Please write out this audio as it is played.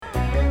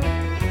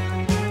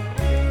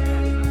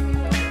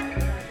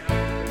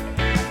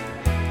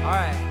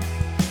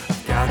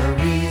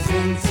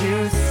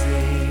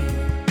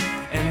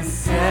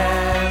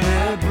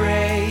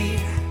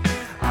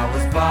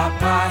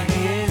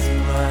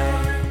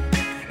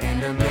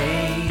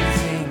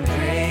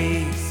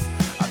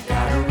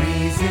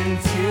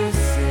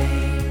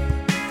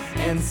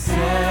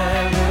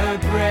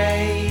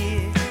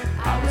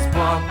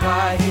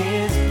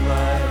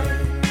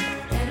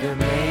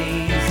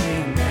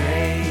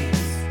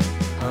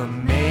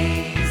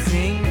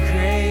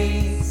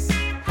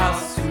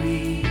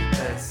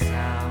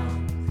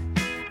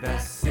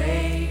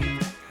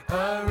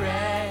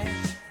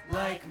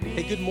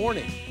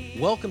morning.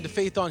 Welcome to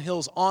Faith on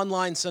Hill's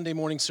online Sunday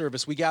morning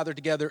service. We gather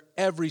together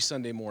every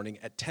Sunday morning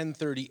at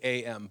 10:30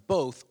 a.m.,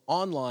 both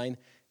online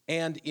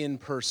and in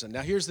person.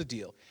 Now, here's the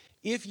deal.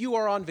 If you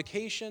are on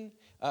vacation,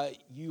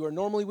 you are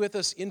normally with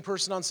us in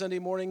person on Sunday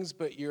mornings,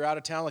 but you're out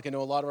of town like I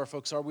know a lot of our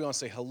folks are, we want to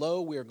say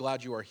hello. We are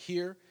glad you are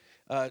here.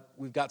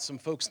 We've got some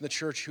folks in the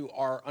church who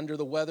are under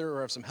the weather or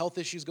have some health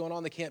issues going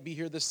on. They can't be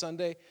here this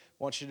Sunday. I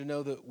want you to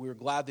know that we're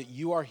glad that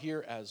you are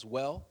here as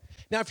well.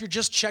 Now, if you're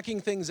just checking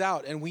things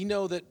out, and we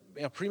know that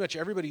pretty much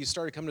everybody who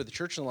started coming to the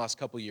church in the last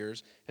couple of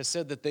years has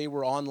said that they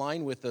were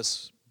online with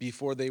us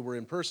before they were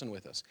in person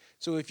with us.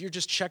 So if you're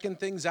just checking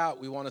things out,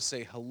 we want to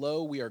say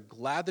hello. We are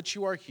glad that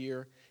you are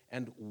here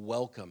and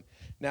welcome.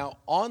 Now,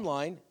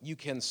 online, you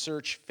can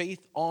search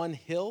Faith on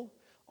Hill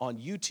on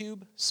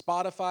YouTube,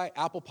 Spotify,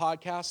 Apple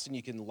Podcasts, and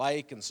you can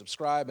like and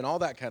subscribe and all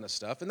that kind of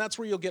stuff. And that's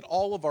where you'll get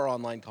all of our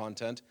online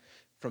content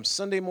from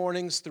Sunday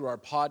mornings through our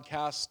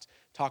podcast,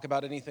 Talk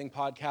About Anything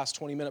podcast,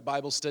 20-minute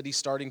Bible study,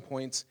 starting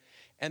points.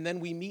 And then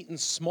we meet in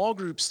small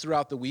groups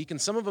throughout the week. And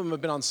some of them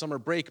have been on summer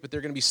break, but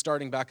they're going to be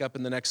starting back up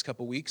in the next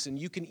couple weeks. And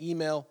you can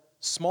email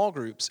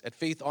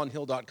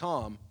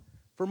smallgroups@faithonhill.com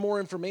for more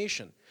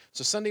information.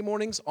 So Sunday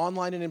mornings,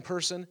 online and in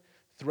person,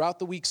 throughout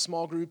the week,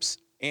 small groups,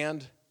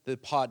 and the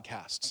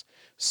podcasts.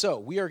 So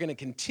we are going to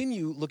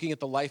continue looking at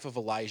the life of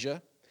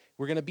Elijah.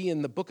 We're going to be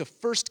in the book of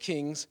 1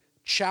 Kings,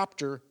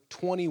 chapter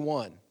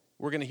 21.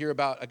 We're going to hear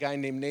about a guy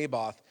named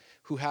Naboth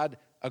who had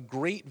a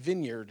great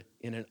vineyard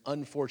in an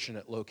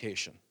unfortunate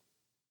location.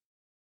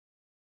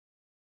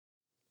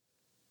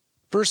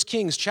 1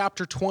 Kings,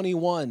 chapter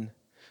 21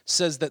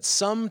 says that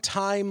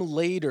sometime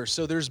later,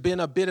 so there's been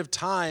a bit of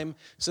time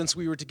since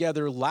we were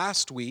together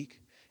last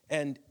week,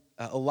 and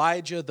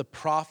Elijah the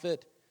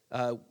prophet,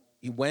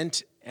 he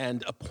went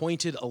and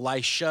appointed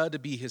Elisha to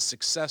be his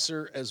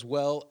successor, as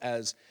well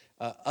as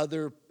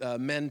other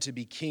men to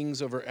be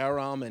kings over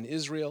Aram and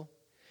Israel.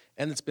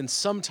 And it's been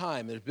some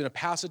time. There's been a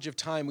passage of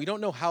time. We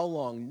don't know how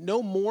long.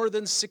 No more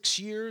than 6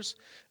 years,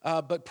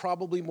 but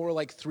probably more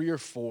like 3 or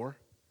 4.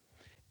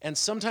 And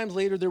sometimes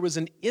later, there was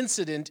an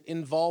incident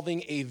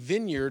involving a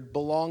vineyard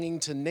belonging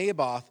to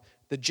Naboth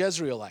the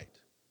Jezreelite.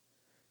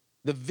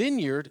 The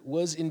vineyard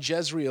was in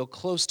Jezreel,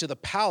 close to the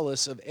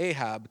palace of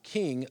Ahab,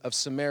 king of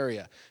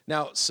Samaria.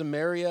 Now,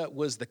 Samaria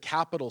was the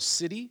capital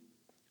city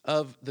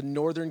of the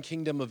northern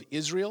kingdom of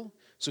Israel,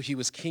 so he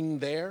was king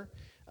there,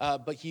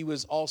 but he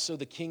was also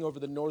the king over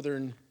the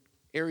northern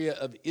area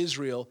of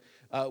Israel,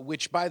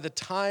 which by the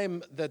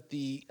time that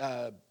the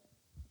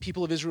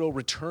people of Israel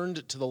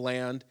returned to the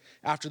land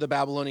after the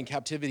Babylonian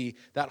captivity,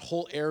 that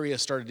whole area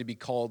started to be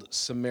called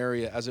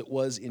Samaria, as it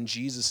was in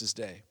Jesus'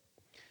 day.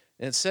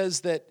 And it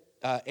says that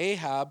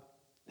Ahab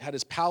had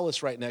his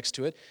palace right next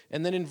to it.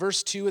 And then in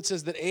verse 2, it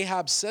says that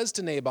Ahab says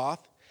to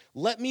Naboth,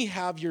 "Let me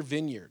have your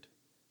vineyard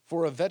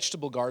for a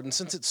vegetable garden,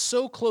 since it's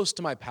so close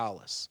to my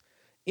palace.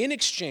 In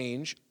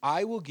exchange,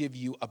 I will give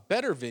you a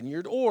better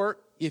vineyard, or,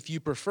 if you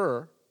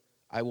prefer,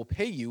 I will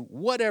pay you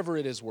whatever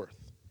it is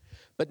worth."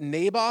 But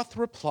Naboth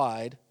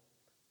replied,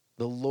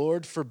 "The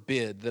Lord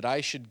forbid that I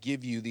should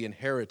give you the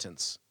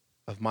inheritance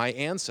of my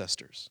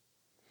ancestors."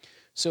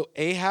 So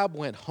Ahab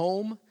went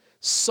home,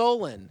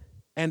 sullen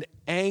and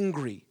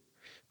angry,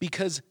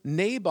 because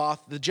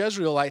Naboth the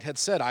Jezreelite had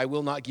said, "I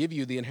will not give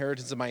you the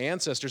inheritance of my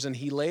ancestors," and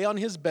he lay on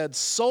his bed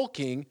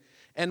sulking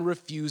and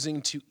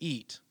refusing to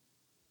eat.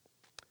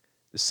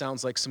 This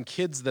sounds like some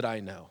kids that I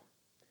know.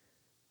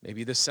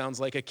 Maybe this sounds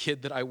like a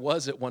kid that I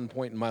was at one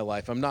point in my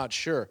life. I'm not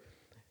sure.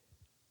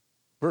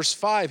 Verse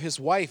 5, his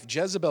wife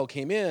Jezebel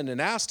came in and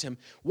asked him,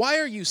 "Why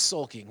are you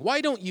sulking? Why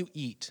don't you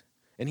eat?"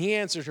 And he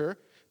answered her,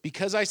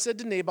 "Because I said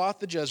to Naboth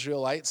the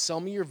Jezreelite, 'Sell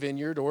me your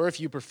vineyard, or if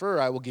you prefer,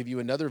 I will give you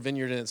another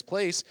vineyard in its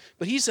place.'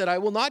 But he said, 'I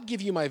will not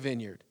give you my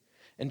vineyard.'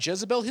 And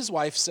Jezebel his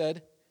wife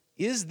said,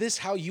 'Is this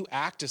how you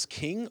act as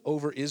king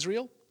over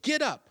Israel?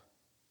 Get up,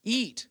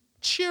 eat,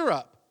 cheer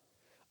up.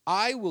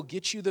 I will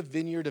get you the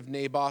vineyard of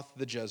Naboth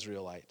the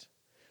Jezreelite.'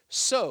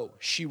 So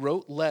she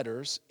wrote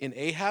letters in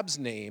Ahab's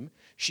name.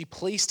 She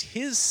placed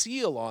his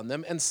seal on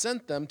them and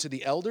sent them to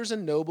the elders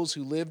and nobles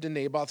who lived in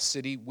Naboth's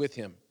city with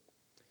him.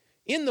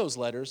 In those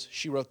letters,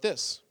 she wrote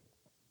this: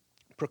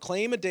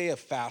 'Proclaim a day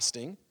of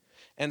fasting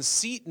and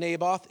seat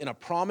Naboth in a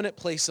prominent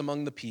place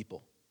among the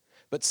people.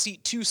 But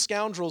seat 2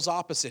 scoundrels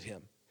opposite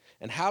him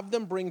and have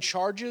them bring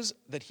charges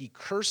that he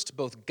cursed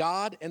both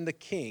God and the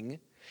king,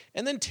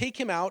 and then take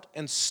him out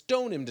and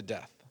stone him to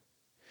death.'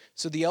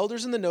 So the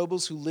elders and the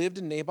nobles who lived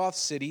in Naboth's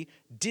city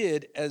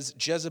did as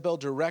Jezebel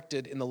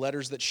directed in the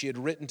letters that she had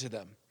written to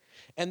them.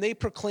 And they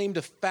proclaimed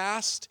a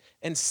fast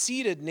and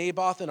seated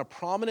Naboth in a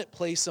prominent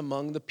place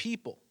among the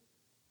people.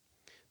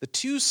 The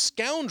 2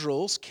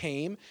 scoundrels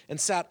came and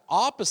sat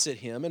opposite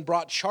him and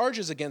brought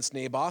charges against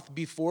Naboth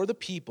before the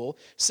people,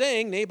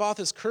 saying, 'Naboth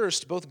has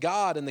cursed both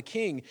God and the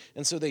king.'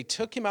 And so they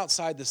took him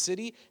outside the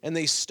city, and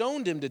they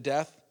stoned him to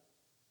death.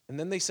 And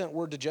then they sent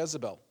word to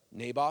Jezebel,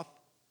 'Naboth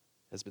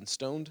has been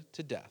stoned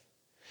to death.'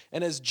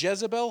 And as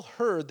Jezebel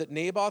heard that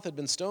Naboth had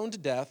been stoned to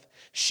death,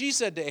 she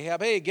said to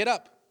Ahab, 'Hey, get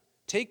up,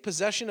 take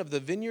possession of the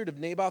vineyard of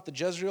Naboth the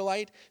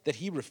Jezreelite that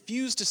he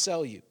refused to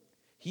sell you.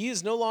 He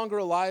is no longer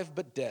alive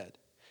but dead.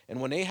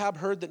 And when Ahab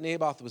heard that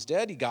Naboth was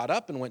dead, he got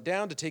up and went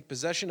down to take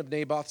possession of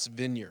Naboth's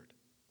vineyard.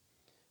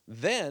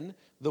 Then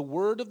the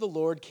word of the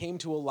Lord came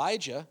to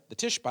Elijah the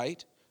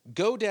Tishbite,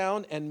 "Go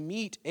down and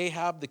meet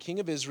Ahab the king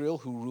of Israel,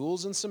 who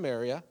rules in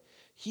Samaria.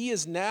 He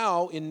is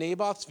now in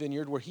Naboth's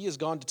vineyard, where he has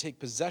gone to take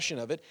possession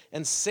of it,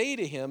 and say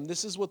to him,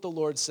 this is what the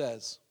Lord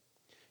says.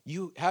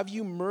 Have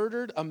you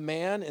murdered a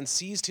man and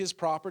seized his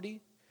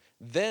property?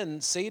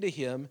 Then say to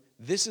him,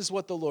 this is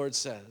what the Lord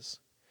says.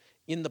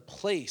 In the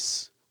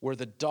place where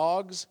the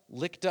dogs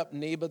licked up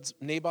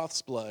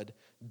Naboth's blood,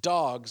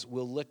 dogs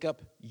will lick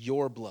up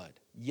your blood.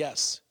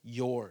 Yes,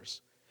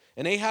 yours."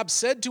 And Ahab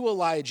said to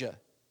Elijah,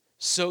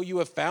 "So you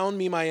have found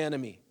me, my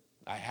enemy."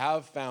 "I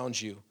have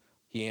found you,"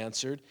 he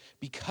answered,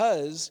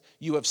 "because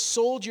you have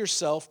sold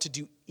yourself to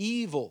do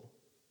evil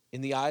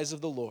in the eyes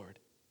of the Lord."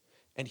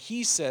 And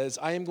he says,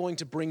 "I am going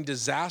to bring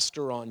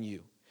disaster on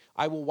you.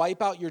 I will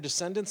wipe out your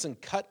descendants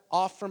and cut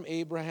off from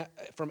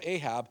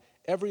Ahab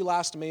every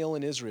last male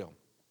in Israel,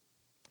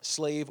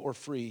 slave or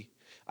free.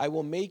 I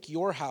will make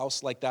your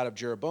house like that of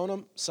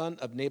Jeroboam, son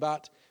of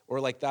Nebat, or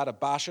like that of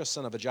Baasha,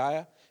 son of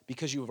Ahiah,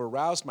 because you have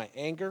aroused my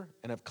anger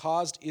and have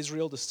caused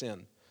Israel to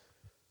sin."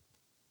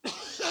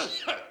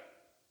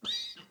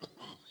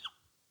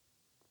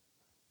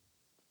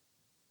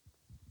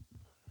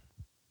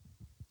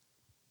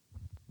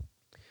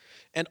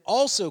 "And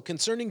also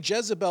concerning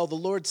Jezebel, the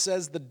Lord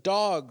says, the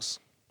dogs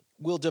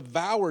will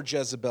devour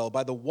Jezebel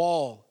by the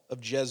wall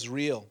of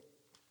Jezreel.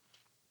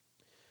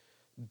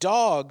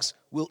 Dogs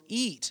will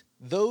eat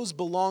those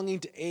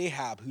belonging to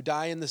Ahab who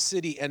die in the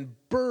city, and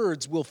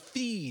birds will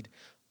feed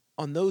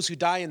on those who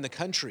die in the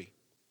country.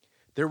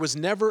 There was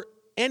never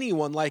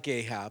anyone like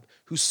Ahab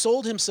who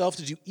sold himself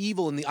to do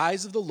evil in the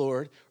eyes of the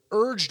Lord,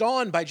 urged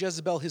on by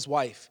Jezebel his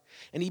wife,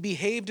 and he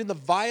behaved in the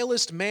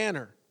vilest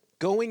manner,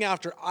 going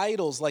after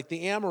idols like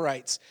the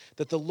Amorites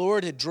that the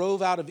Lord had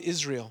drove out of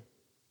Israel.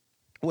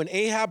 When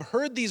Ahab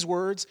heard these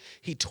words,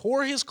 he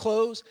tore his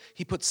clothes,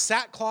 he put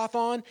sackcloth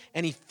on,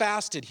 and he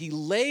fasted. He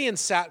lay in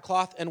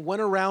sackcloth and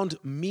went around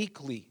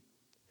meekly."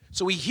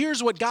 So he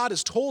hears what God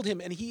has told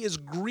him, and he is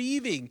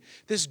grieving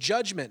this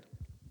judgment.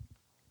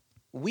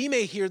 We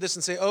may hear this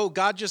and say, oh,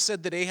 God just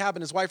said that Ahab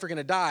and his wife are going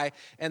to die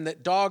and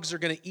that dogs are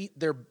going to eat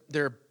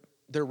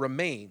their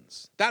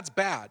remains. That's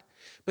bad.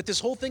 But this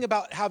whole thing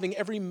about having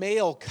every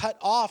male cut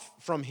off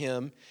from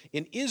him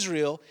in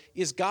Israel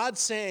is God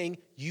saying,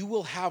 you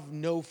will have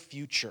no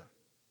future.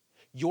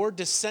 Your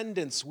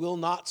descendants will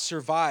not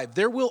survive.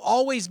 There will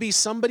always be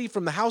somebody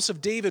from the house of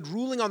David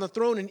ruling on the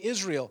throne in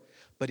Israel,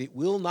 but it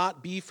will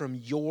not be from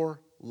your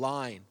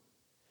line.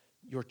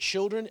 Your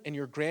children and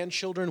your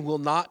grandchildren will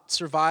not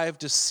survive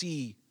to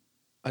see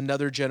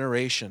another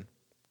generation.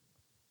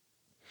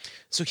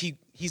 So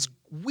he's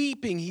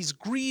weeping, he's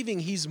grieving,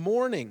 he's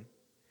mourning.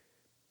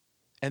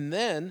 And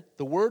then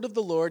the word of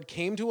the Lord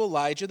came to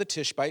Elijah the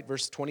Tishbite,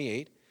 verse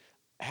 28.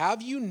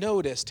 "Have you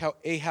noticed how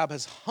Ahab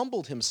has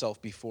humbled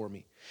himself before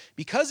me?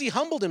 Because he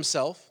humbled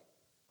himself,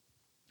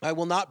 I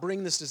will not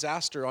bring this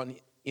disaster on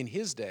in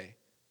his day,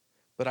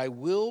 but I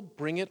will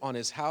bring it on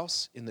his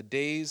house in the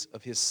days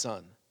of his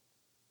son."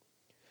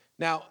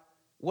 Now,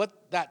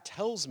 what that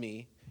tells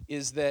me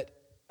is that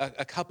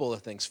a couple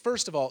of things.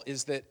 First of all,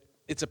 is that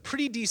it's a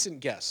pretty decent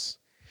guess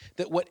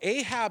that what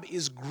Ahab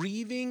is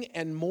grieving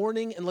and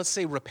mourning and, let's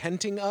say,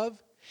 repenting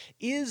of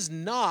is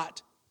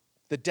not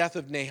the death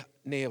of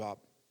Naboth.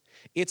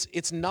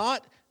 It's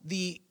not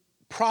the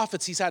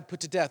prophets he's had put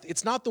to death.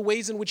 It's not the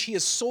ways in which he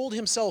has sold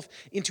himself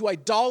into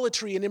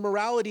idolatry and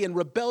immorality and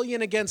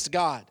rebellion against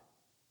God.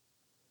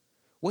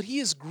 What he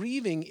is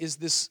grieving is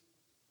this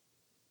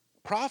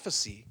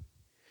prophecy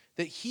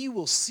that he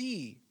will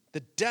see the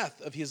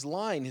death of his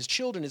line, his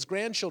children, his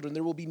grandchildren.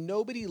 There will be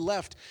nobody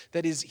left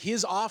that is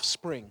his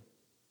offspring.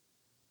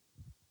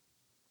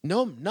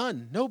 No,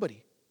 none,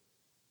 nobody.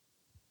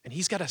 And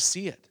he's got to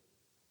see it.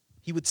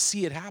 He would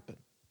see it happen.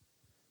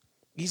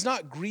 He's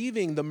not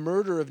grieving the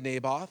murder of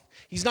Naboth.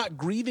 He's not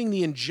grieving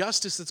the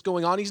injustice that's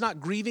going on. He's not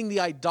grieving the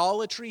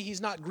idolatry.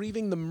 He's not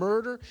grieving the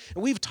murder.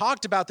 And we've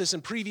talked about this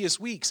in previous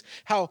weeks,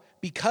 how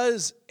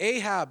because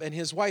Ahab and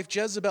his wife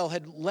Jezebel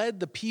had led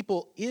the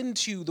people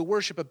into the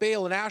worship of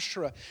Baal and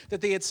Asherah,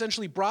 that they had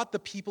essentially brought the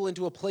people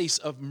into a place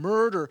of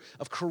murder,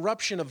 of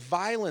corruption, of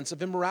violence,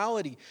 of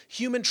immorality,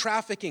 human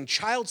trafficking,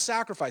 child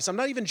sacrifice. I'm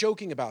not even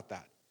joking about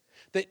that.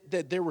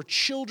 That there were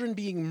children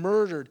being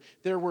murdered.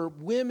 There were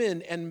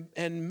women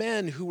and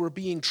men who were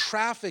being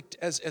trafficked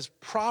as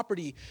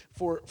property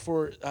for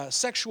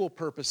sexual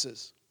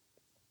purposes.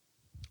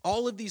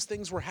 All of these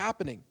things were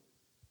happening.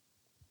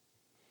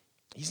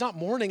 He's not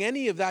mourning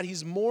any of that.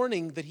 He's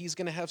mourning that he's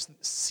going to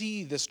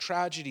see this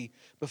tragedy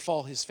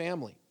befall his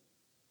family.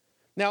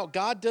 Now,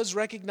 God does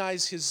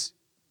recognize his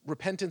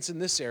repentance in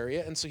this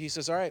area, and so he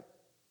says, all right,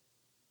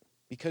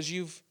 because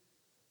you've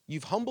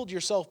humbled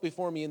yourself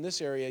before me in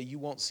this area, you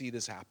won't see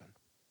this happen.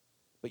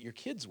 But your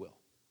kids will.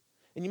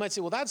 And you might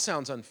say, well, that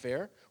sounds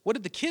unfair. What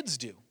did the kids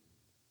do?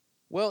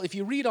 Well, if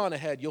you read on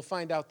ahead, you'll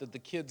find out that the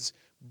kids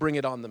bring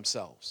it on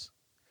themselves.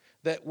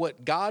 That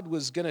what God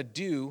was going to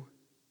do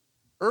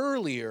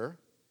earlier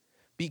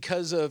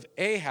because of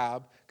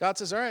Ahab, God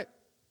says, all right,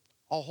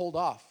 I'll hold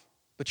off,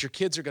 but your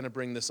kids are going to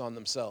bring this on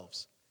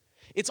themselves.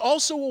 It's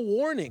also a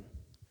warning.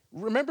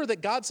 Remember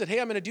that God said, hey,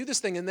 I'm going to do this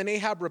thing, and then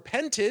Ahab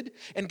repented,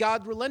 and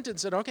God relented and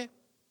said, okay,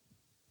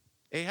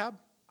 Ahab,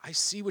 I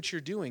see what you're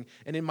doing,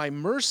 and in my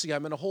mercy,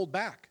 I'm going to hold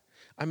back.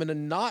 I'm going to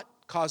not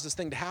cause this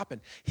thing to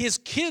happen. His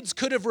kids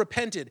could have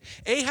repented.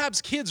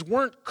 Ahab's kids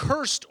weren't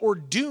cursed or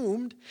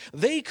doomed.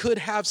 They could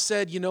have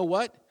said, you know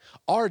what?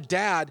 Our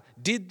dad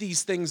did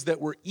these things that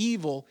were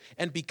evil,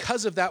 and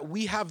because of that,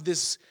 we have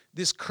this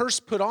curse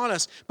put on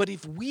us. But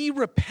if we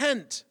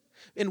repent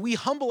and we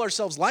humble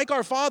ourselves like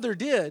our father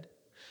did,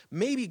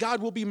 maybe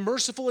God will be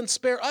merciful and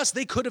spare us.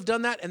 They could have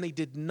done that, and they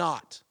did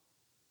not.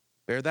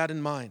 Bear that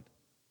in mind.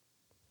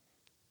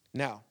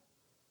 Now,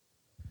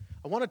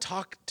 I want to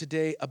talk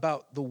today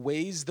about the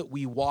ways that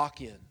we walk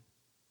in.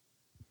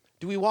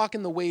 Do we walk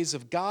in the ways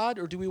of God,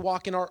 or do we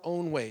walk in our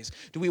own ways?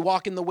 Do we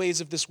walk in the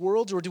ways of this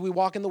world, or do we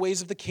walk in the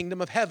ways of the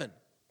kingdom of heaven?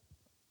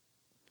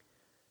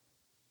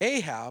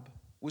 Ahab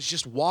was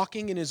just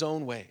walking in his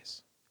own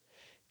ways.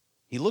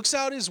 He looks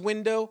out his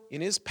window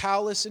in his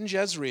palace in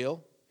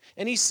Jezreel,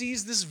 and he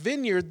sees this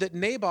vineyard that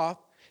Naboth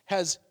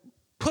has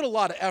put a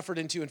lot of effort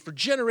into, and for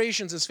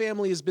generations his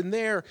family has been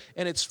there,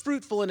 and it's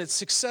fruitful and it's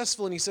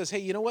successful, and he says, hey,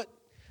 you know what?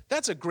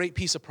 That's a great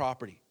piece of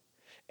property.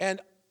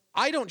 And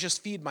I don't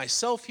just feed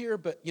myself here,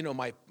 but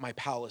my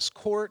palace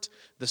court,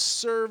 the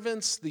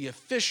servants, the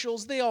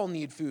officials, they all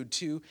need food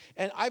too.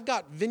 And I've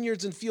got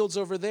vineyards and fields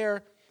over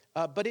there,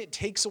 but it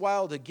takes a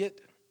while to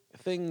get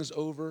things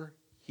over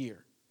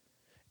here.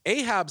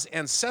 Ahab's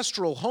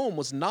ancestral home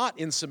was not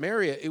in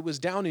Samaria. It was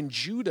down in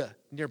Judah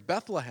near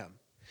Bethlehem.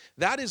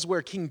 That is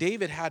where King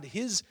David had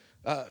his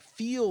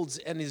fields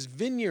and his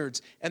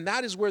vineyards, and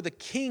that is where the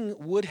king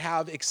would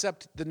have,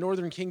 except the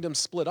northern kingdom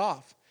split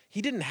off.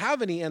 He didn't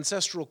have any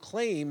ancestral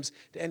claims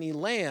to any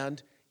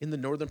land in the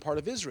northern part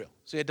of Israel,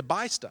 so he had to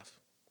buy stuff.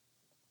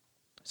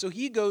 So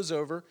he goes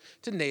over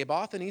to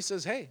Naboth and he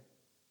says, hey,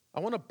 I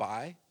want to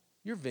buy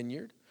your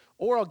vineyard,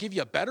 or I'll give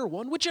you a better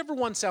one, whichever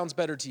one sounds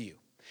better to you.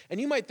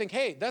 And you might think,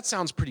 hey, that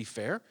sounds pretty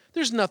fair.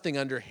 There's nothing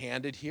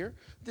underhanded here.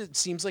 It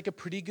seems like a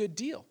pretty good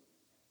deal.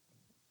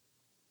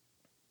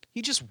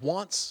 He just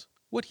wants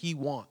what he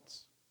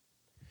wants.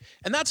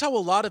 And that's how a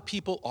lot of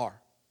people are.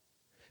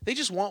 They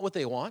just want what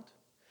they want.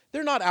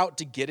 They're not out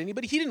to get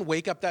anybody. He didn't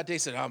wake up that day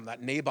and say, I'm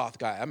that Naboth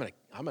guy.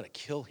 I'm gonna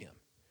kill him.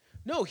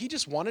 No, he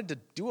just wanted to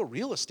do a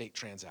real estate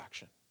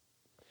transaction.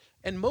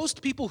 And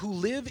most people who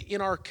live in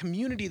our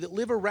community, that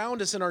live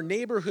around us in our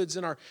neighborhoods,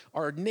 in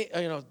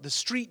the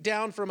street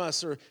down from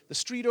us, or the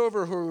street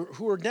over,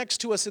 who are next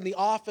to us in the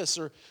office,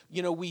 or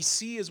we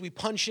see as we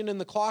punch in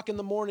the clock in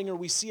the morning, or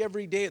we see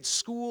every day at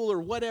school, or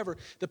whatever,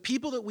 the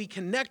people that we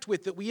connect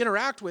with, that we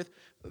interact with,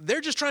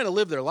 they're just trying to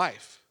live their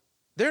life.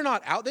 They're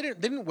not out. They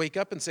didn't wake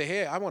up and say,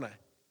 hey, I want to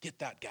get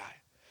that guy.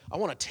 I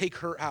want to take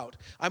her out.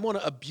 I want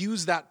to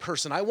abuse that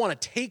person. I want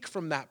to take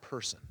from that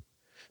person.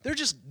 They're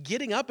just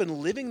getting up and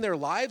living their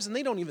lives, and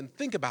they don't even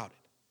think about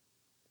it.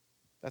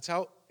 That's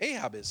how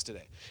Ahab is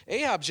today.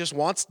 Ahab just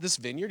wants this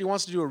vineyard. He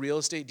wants to do a real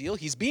estate deal.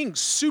 He's being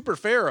super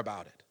fair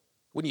about it.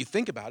 When you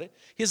think about it,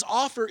 his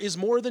offer is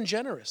more than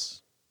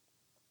generous.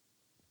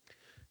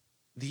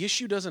 The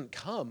issue doesn't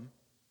come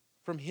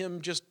from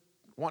him just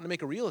wanting to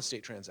make a real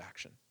estate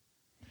transaction.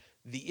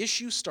 The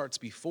issue starts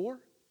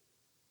before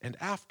and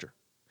after.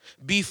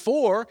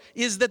 Before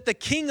is that the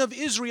king of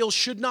Israel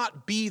should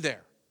not be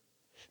there.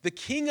 The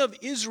king of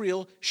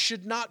Israel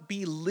should not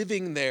be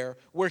living there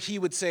where he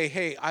would say,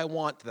 hey, I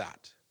want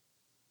that.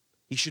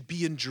 He should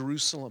be in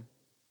Jerusalem.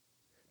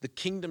 The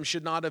kingdom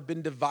should not have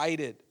been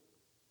divided.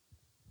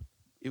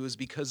 It was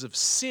because of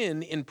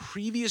sin in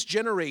previous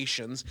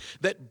generations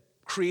that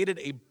created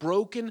a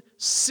broken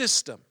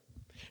system.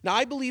 Now,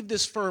 I believe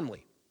this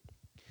firmly,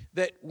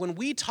 that when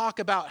we talk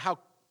about how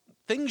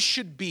things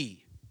should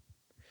be,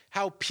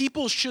 how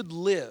people should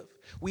live,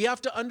 we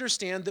have to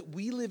understand that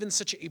we live in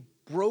such a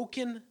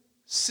broken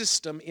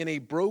system, in a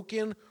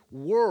broken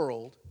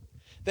world,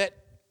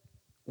 that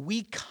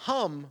we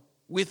come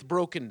with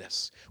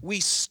brokenness. We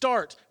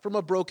start from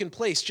a broken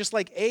place, just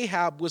like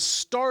Ahab was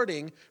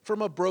starting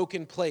from a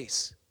broken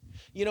place.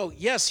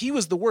 Yes, he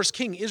was the worst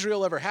king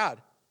Israel ever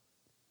had,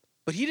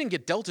 but he didn't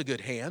get dealt a good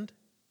hand.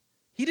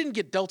 He didn't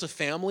get dealt a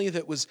family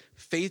that was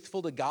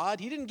faithful to God.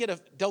 He didn't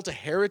get dealt a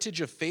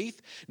heritage of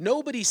faith.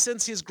 Nobody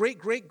since his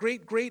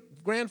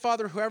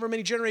great-great-great-great-grandfather, however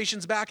many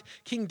generations back,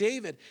 King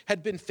David,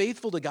 had been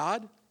faithful to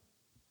God.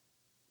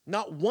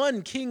 Not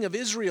one king of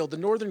Israel, the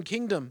northern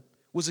kingdom,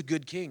 was a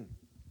good king.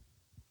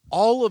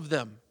 All of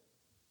them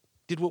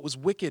did what was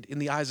wicked in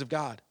the eyes of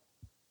God.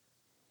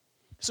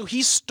 So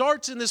he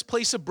starts in this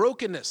place of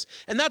brokenness,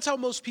 and that's how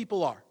most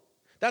people are.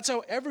 That's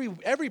how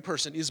every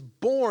person is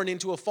born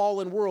into a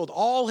fallen world.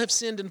 All have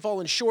sinned and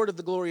fallen short of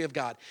the glory of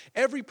God.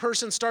 Every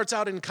person starts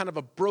out in kind of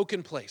a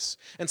broken place.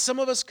 And some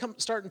of us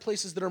start in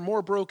places that are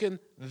more broken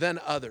than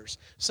others.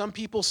 Some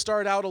people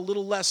start out a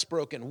little less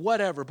broken,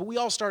 whatever, but we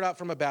all start out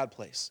from a bad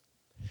place.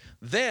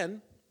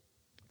 Then,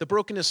 the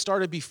brokenness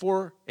started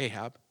before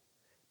Ahab,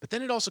 but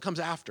then it also comes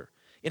after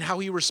in how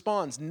he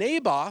responds.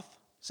 Naboth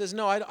says,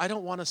 no, I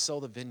don't want to sell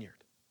the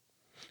vineyard.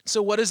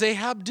 So what does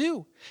Ahab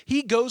do?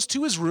 He goes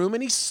to his room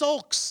and he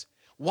sulks.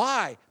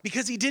 Why?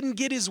 Because he didn't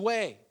get his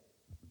way.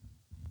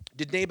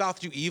 Did Naboth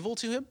do evil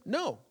to him?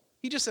 No.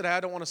 He just said, I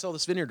don't want to sell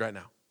this vineyard right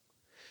now.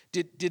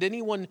 Did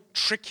anyone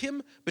trick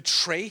him,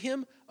 betray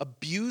him,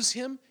 abuse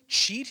him,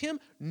 cheat him?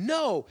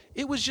 No.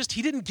 It was just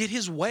he didn't get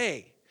his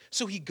way.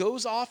 So he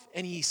goes off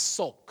and he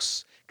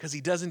sulks because he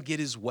doesn't get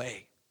his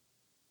way.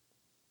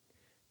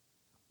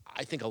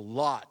 I think a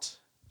lot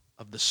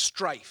of the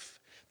strife,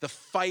 the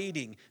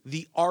fighting,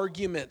 the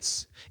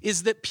arguments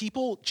is that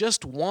people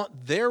just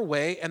want their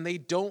way and they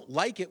don't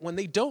like it when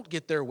they don't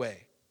get their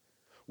way.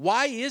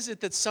 Why is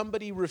it that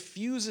somebody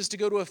refuses to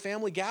go to a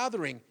family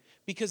gathering?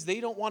 Because they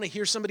don't want to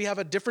hear somebody have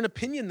a different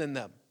opinion than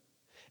them.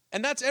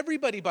 And that's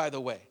everybody, by the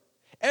way.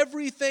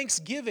 Every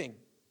Thanksgiving,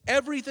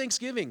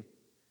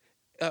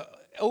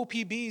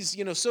 OPB's,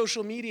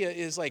 social media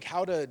is like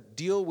how to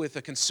deal with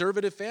a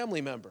conservative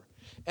family member.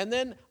 And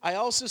then I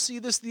also see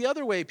this the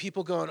other way,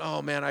 people going,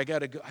 oh man, I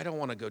don't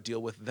want to go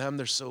deal with them.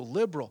 They're so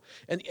liberal.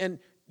 And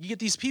you get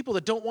these people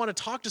that don't want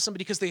to talk to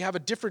somebody because they have a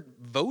different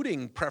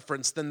voting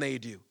preference than they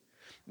do.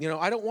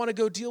 I don't want to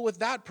go deal with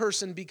that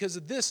person because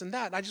of this and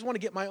that. And I just want to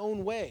get my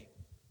own way.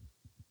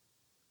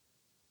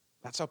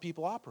 That's how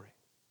people operate.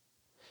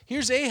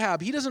 Here's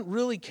Ahab. He doesn't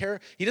really care.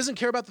 He doesn't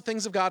care about the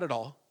things of God at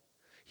all.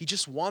 He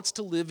just wants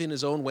to live in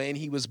his own way. And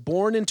he was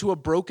born into a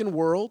broken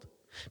world.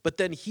 But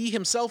then he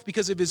himself,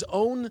 because of his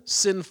own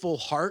sinful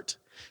heart,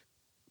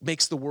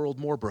 makes the world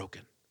more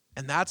broken.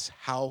 And that's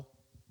how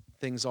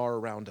things are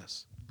around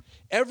us.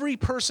 Every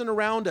person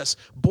around us,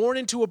 born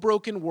into a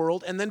broken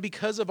world, and then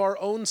because of our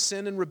own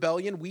sin and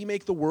rebellion, we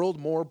make the world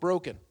more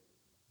broken.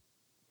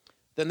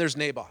 Then there's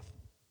Naboth.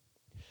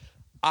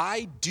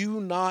 I do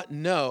not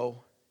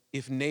know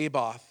if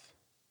Naboth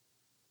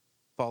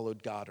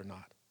followed God or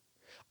not.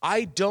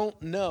 I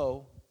don't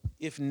know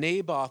if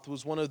Naboth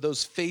was one of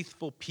those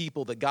faithful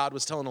people that God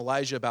was telling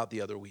Elijah about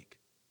the other week.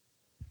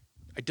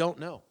 I don't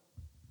know.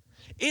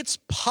 It's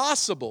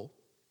possible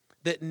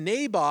that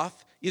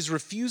Naboth is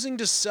refusing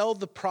to sell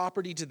the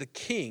property to the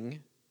king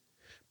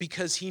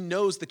because he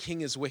knows the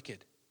king is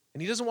wicked,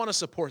 and he doesn't want to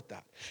support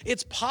that.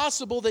 It's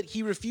possible that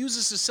he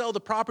refuses to sell the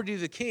property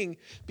to the king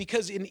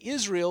because in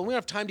Israel, we don't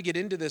have time to get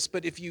into this,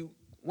 but if you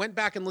went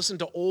back and listened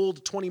to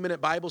old 20-minute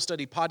Bible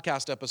study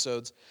podcast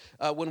episodes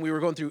when we were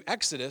going through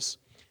Exodus,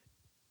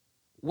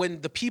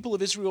 when the people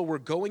of Israel were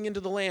going into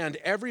the land,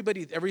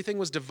 everything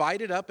was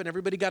divided up and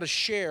everybody got a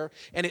share,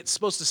 and it's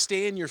supposed to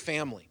stay in your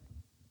family.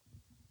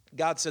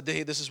 God said,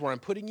 hey, this is where I'm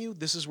putting you.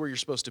 This is where you're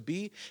supposed to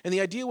be. And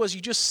the idea was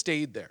you just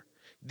stayed there.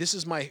 This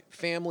is my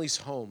family's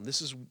home. This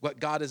is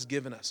what God has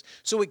given us.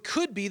 So it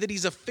could be that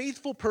he's a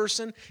faithful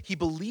person. He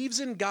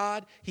believes in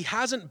God. He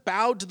hasn't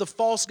bowed to the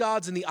false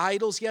gods and the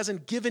idols. He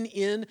hasn't given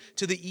in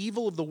to the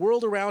evil of the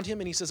world around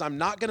him. And he says, I'm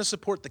not going to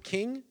support the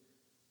king,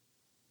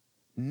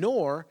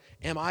 nor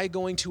am I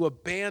going to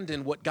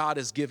abandon what God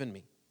has given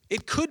me.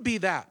 It could be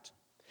that.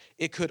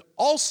 It could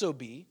also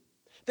be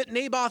that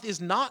Naboth is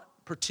not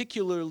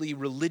particularly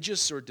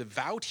religious or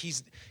devout.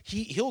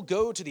 He'll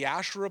go to the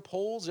Asherah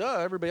poles. Yeah,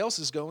 everybody else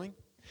is going.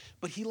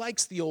 But he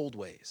likes the old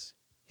ways.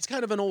 He's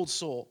kind of an old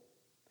soul.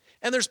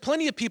 And there's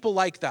plenty of people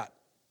like that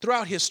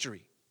throughout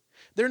history.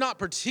 They're not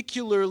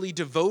particularly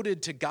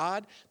devoted to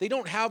God. They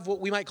don't have what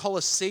we might call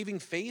a saving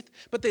faith,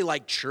 but they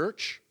like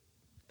church.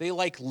 They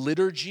like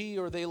liturgy,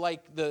 or they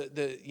like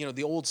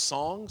the old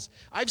songs.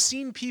 I've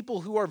seen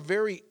people who are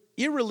very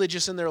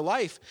irreligious in their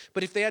life,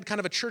 but if they had kind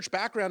of a church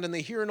background and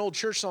they hear an old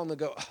church song, they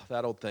go, oh,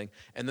 that old thing.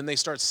 And then they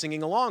start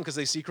singing along because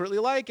they secretly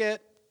like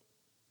it.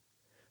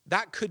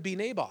 That could be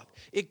Naboth.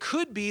 It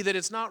could be that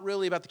it's not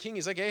really about the king.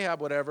 He's like, Ahab,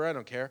 whatever, I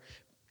don't care.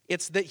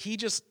 It's that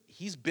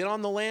he's been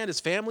on the land, his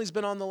family's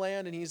been on the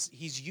land, and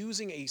he's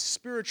using a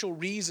spiritual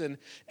reason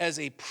as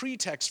a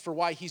pretext for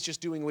why he's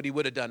just doing what he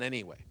would have done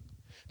anyway.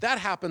 That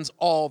happens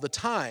all the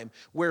time,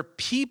 where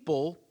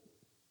people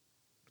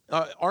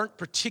aren't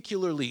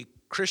particularly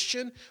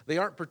Christian, they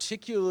aren't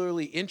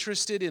particularly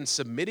interested in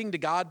submitting to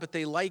God, but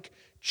they like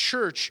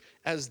church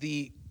as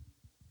the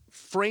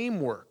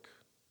framework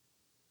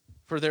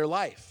for their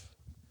life.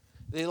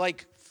 They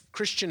like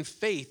Christian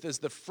faith as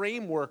the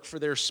framework for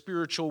their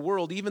spiritual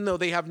world, even though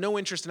they have no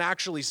interest in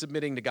actually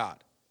submitting to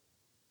God.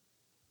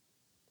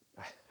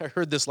 I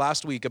heard this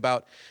last week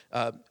about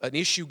an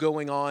issue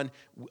going on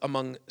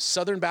among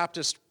Southern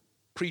Baptist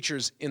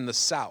preachers in the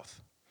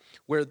South,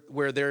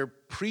 where they're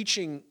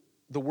preaching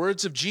the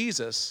words of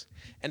Jesus,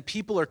 and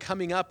people are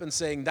coming up and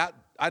saying, that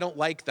I don't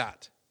like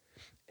that.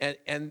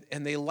 And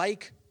they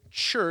like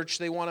church,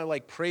 they want to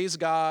like praise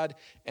God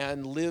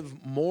and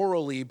live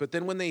morally, but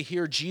then when they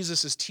hear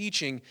Jesus'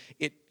 teaching,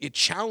 it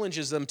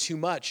challenges them too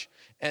much.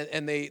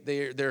 And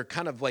they're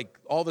kind of like,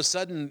 all of a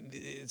sudden,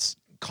 it's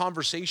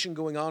conversation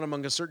going on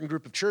among a certain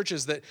group of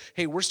churches that,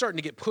 hey, we're starting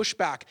to get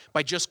pushback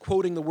by just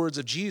quoting the words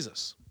of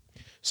Jesus.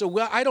 So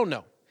I don't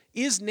know.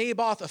 Is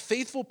Naboth a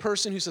faithful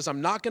person who says,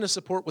 I'm not going to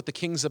support what the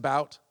king's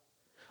about?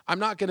 I'm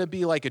not going to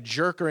be like a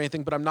jerk or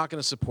anything, but I'm not going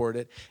to support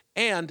it.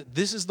 And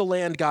this is the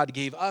land God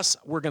gave us.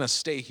 We're going to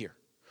stay here.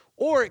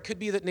 Or it could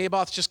be that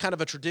Naboth's just kind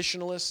of a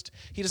traditionalist.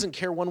 He doesn't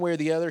care one way or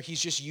the other.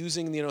 He's just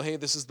using, hey,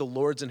 this is the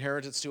Lord's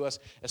inheritance to us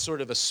as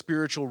sort of a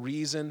spiritual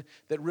reason,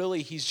 that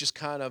really he's just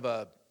kind of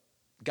a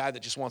guy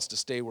that just wants to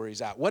stay where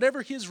he's at.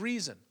 Whatever his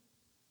reason,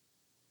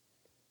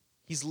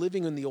 he's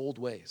living in the old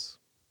ways.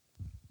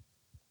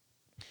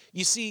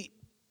 You see,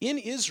 in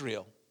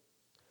Israel,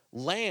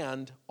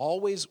 land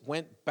always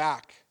went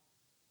back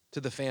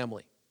to the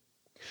family.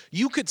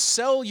 You could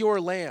sell your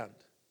land,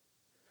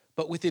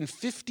 but within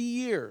 50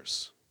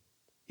 years,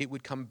 it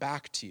would come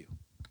back to you.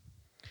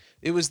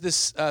 It was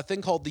this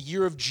thing called the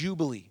year of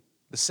Jubilee,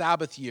 the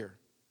Sabbath year,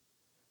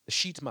 the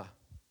Shitma.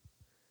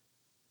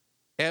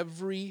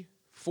 Every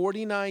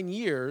 49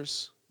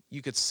 years,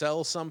 you could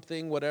sell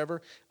something,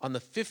 whatever. On the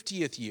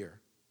 50th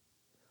year,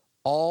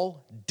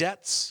 all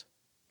debts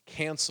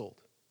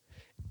canceled.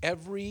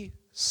 Every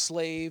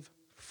slave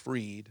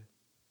freed.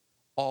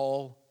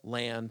 All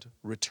land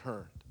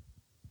returned.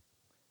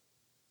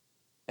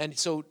 And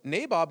so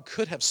Naboth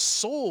could have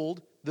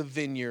sold the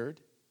vineyard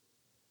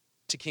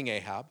to King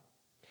Ahab.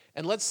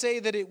 And let's say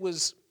that it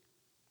was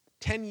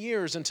 10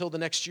 years until the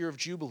next year of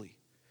Jubilee.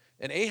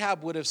 And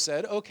Ahab would have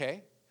said,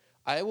 okay,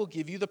 I will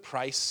give you the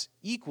price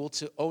equal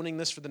to owning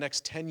this for the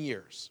next 10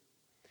 years.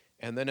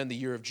 And then in the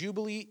year of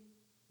Jubilee,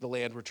 the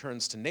land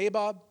returns to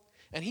Naboth.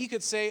 And he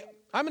could say,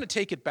 I'm going to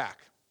take it back.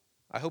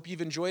 I hope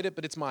you've enjoyed it,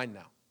 but it's mine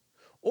now.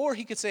 Or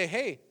he could say,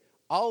 hey,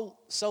 I'll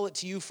sell it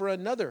to you for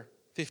another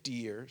 50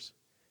 years,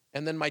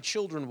 and then my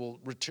children will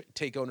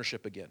take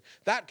ownership again.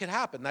 That could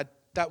happen.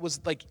 That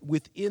was like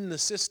within the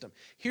system.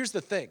 Here's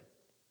the thing.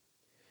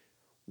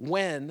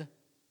 When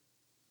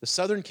the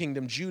southern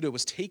kingdom, Judah,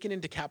 was taken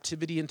into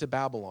captivity into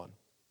Babylon,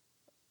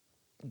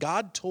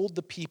 God told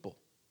the people,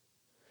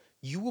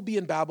 you will be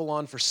in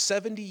Babylon for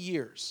 70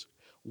 years,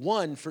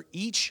 one for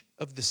each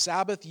of the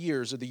Sabbath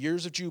years or the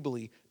years of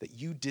Jubilee that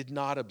you did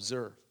not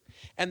observe.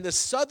 And the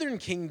southern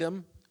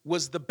kingdom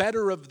was the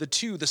better of the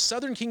two. The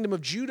southern kingdom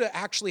of Judah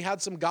actually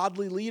had some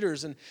godly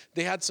leaders, and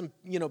they had some,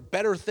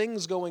 better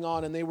things going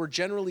on, and they were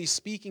generally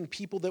speaking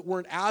people that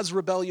weren't as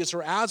rebellious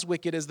or as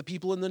wicked as the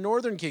people in the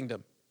northern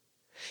kingdom.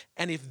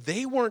 And if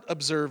they weren't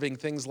observing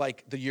things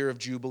like the year of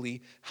Jubilee,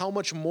 how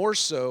much more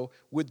so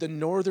would the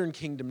northern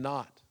kingdom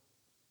not?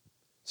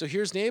 So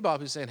here's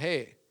Naboth who's saying,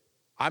 hey,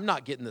 I'm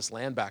not getting this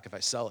land back if I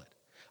sell it.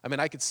 I mean,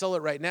 I could sell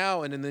it right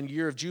now, and in the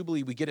year of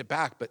Jubilee, we get it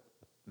back, but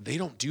they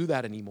don't do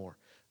that anymore.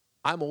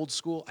 I'm old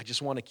school. I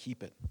just want to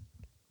keep it.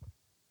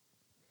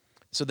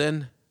 So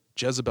then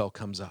Jezebel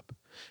comes up,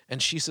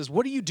 and she says,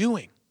 what are you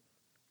doing?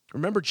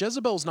 Remember,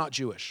 Jezebel's not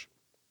Jewish.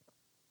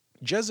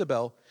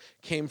 Jezebel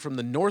came from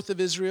the north of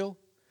Israel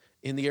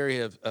in the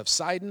area of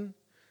Sidon.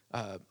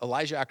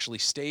 Elijah actually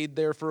stayed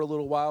there for a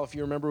little while, if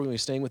you remember, when he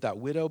was staying with that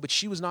widow, but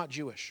she was not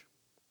Jewish.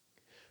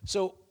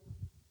 So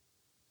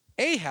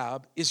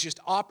Ahab is just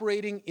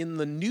operating in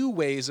the new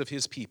ways of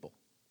his people.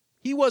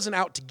 He wasn't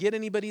out to get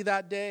anybody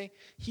that day.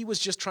 He was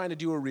just trying to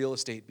do a real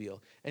estate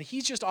deal. And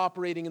he's just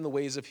operating in the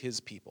ways of his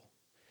people.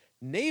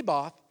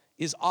 Naboth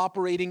is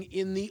operating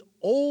in the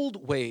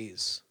old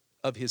ways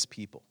of his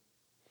people.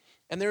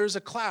 And there is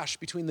a clash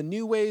between the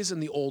new ways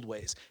and the old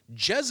ways.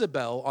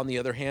 Jezebel, on the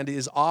other hand,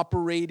 is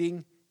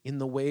operating in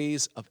the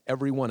ways of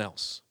everyone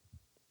else.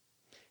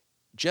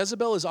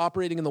 Jezebel is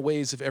operating in the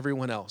ways of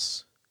everyone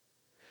else.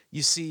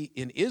 You see,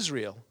 in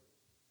Israel,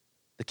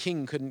 the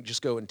king couldn't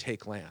just go and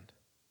take land.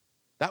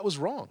 That was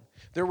wrong.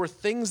 There were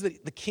things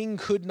that the king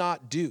could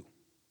not do.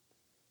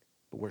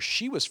 But where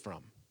she was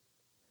from,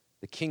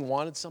 the king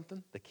wanted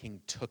something, the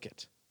king took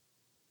it.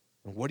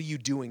 And what are you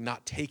doing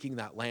not taking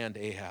that land,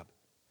 Ahab?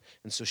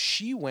 And so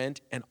she went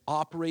and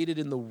operated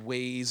in the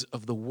ways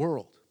of the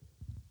world.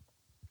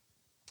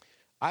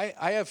 I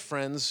have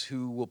friends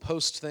who will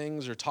post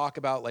things or talk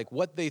about like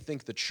what they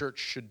think the church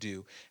should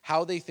do,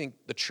 how they think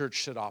the church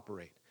should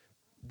operate.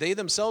 They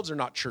themselves are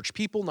not church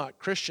people, not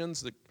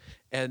Christians,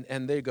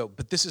 and they go,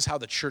 but this is how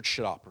the church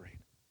should operate.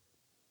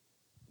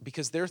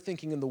 Because they're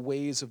thinking in the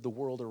ways of the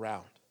world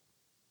around,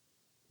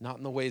 not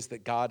in the ways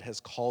that God has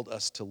called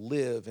us to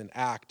live and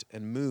act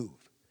and move.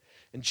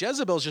 And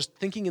Jezebel's just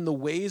thinking in the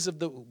ways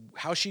of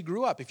how she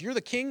grew up. If you're the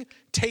king,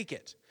 take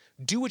it.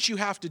 Do what you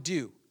have to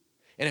do.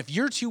 And if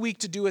you're too weak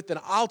to do it, then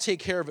I'll take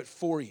care of it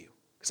for you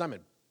because I'm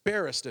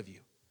embarrassed of you.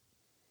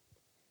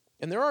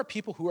 And there are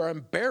people who are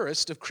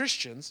embarrassed of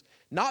Christians,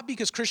 not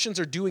because Christians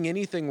are doing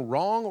anything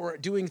wrong or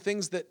doing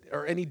things that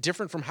are any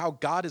different from how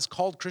God has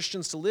called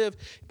Christians to live,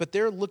 but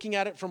they're looking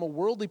at it from a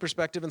worldly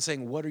perspective and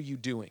saying, what are you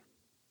doing?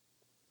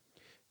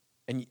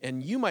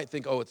 And you might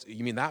think, oh,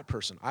 you mean that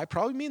person. I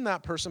probably mean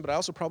that person, but I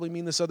also probably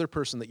mean this other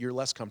person that you're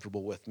less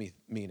comfortable with me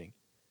meaning.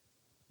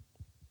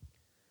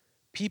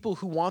 People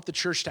who want the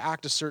church to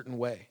act a certain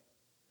way,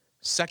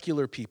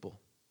 secular people,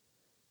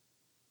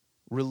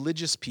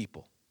 religious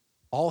people,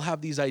 all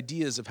have these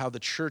ideas of how the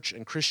church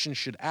and Christians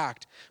should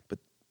act, but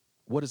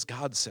what does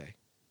God say?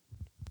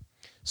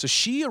 So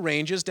she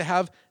arranges to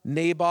have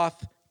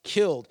Naboth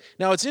killed.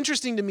 Now, it's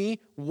interesting to me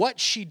what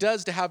she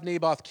does to have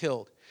Naboth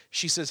killed.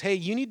 She says, hey,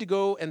 you need to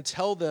go and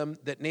tell them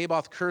that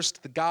Naboth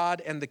cursed the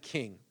God and the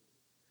king.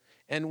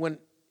 And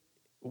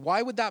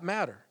why would that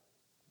matter?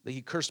 that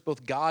he cursed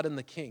both God and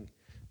the king.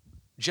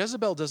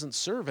 Jezebel doesn't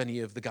serve any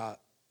of the God.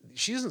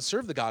 She doesn't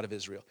serve the God of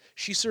Israel.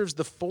 She serves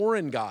the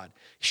foreign God.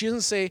 She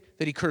doesn't say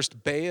that he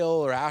cursed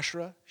Baal or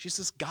Asherah. She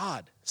says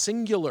God,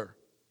 singular.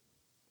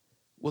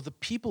 Well, the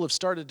people have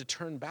started to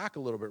turn back a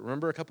little bit.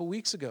 Remember a couple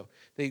weeks ago,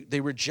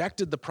 they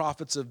rejected the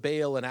prophets of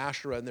Baal and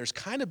Asherah, and there's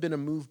kind of been a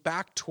move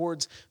back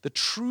towards the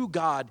true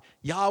God,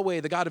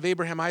 Yahweh, the God of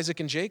Abraham, Isaac,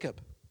 and Jacob.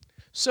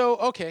 So,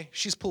 okay,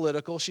 she's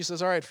political. She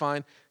says, all right,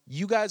 fine.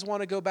 You guys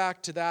want to go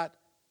back to that?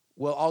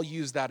 Well, I'll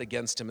use that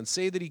against him and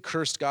say that he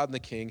cursed God and the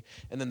king,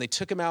 and then they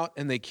took him out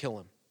and they kill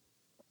him.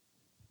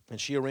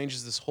 And she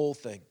arranges this whole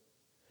thing.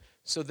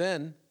 So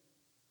then,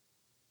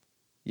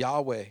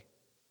 Yahweh,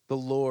 the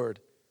Lord,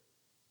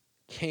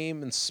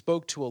 came and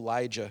spoke to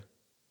Elijah,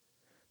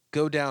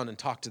 go down and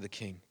talk to the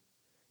king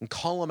and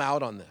call him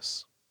out on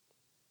this.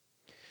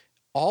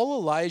 All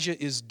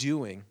Elijah is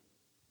doing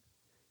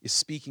is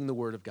speaking the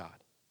word of God.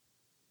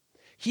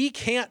 He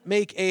can't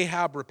make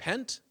Ahab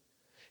repent.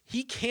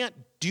 He can't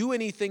do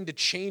anything to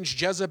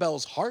change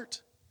Jezebel's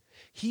heart.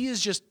 He is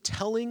just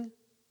telling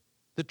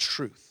the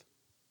truth.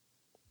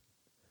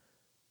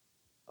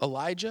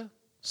 Elijah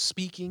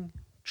speaking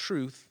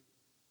truth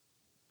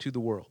to the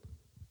world.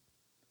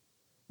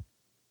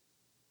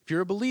 If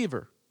you're a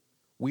believer,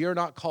 we are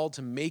not called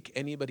to make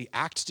anybody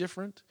act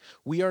different.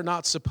 We are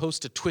not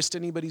supposed to twist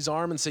anybody's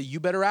arm and say, you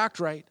better act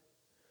right.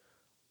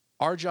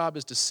 Our job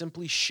is to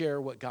simply share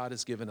what God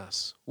has given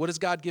us. What has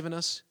God given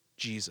us?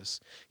 Jesus.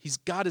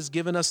 God has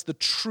given us the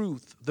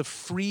truth, the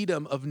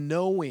freedom of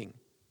knowing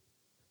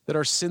that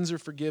our sins are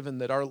forgiven,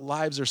 that our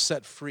lives are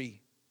set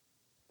free.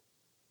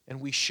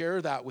 And we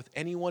share that with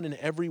anyone and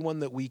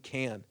everyone that we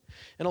can.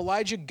 And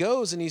Elijah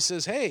goes and he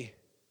says, hey,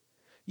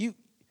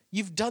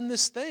 you've done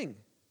this thing.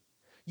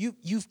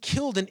 You've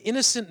killed an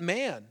innocent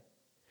man,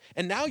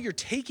 and now you're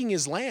taking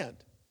his land.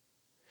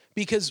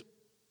 Because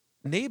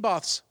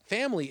Naboth's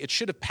family, it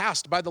should have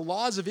passed by the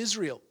laws of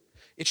Israel.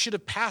 It should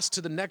have passed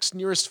to the next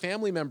nearest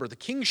family member. The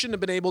king shouldn't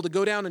have been able to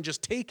go down and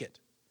just take it.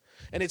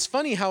 And it's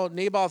funny how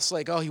Naboth's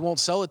like, oh, he won't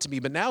sell it to me,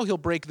 but now he'll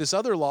break this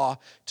other law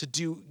to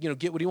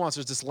get what he wants.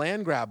 There's this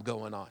land grab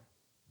going on.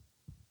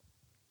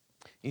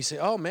 And you say,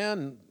 oh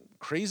man,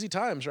 crazy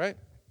times, right?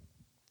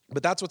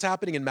 But that's what's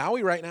happening in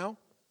Maui right now.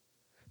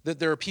 That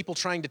there are people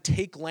trying to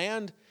take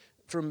land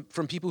from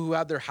people who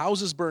had their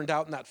houses burned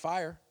out in that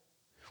fire.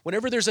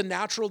 Whenever there is a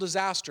natural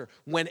disaster,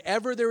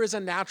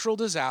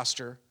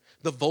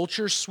 the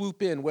vultures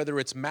swoop in, whether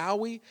it's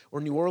Maui or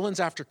New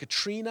Orleans after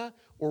Katrina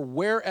or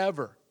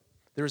wherever.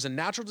 There is a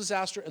natural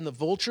disaster, and the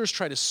vultures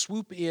try to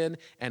swoop in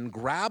and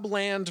grab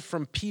land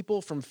from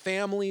people, from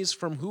families,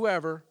 from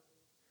whoever,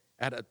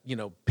 at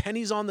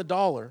pennies on the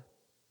dollar.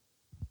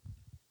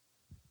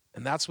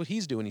 And that's what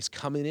he's doing. He's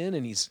coming in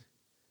and he's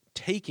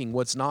taking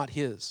what's not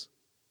his.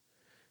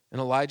 And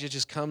Elijah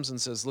just comes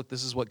and says, look,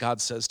 this is what God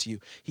says to you.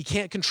 He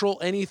can't control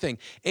anything.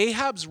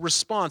 Ahab's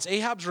response,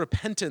 Ahab's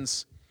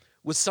repentance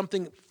was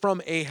something from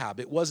Ahab.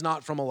 It was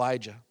not from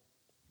Elijah.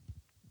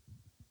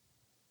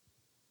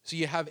 So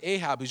you have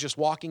Ahab who's just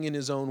walking in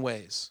his own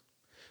ways,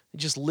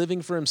 just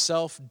living for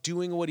himself,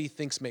 doing what he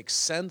thinks makes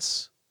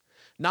sense,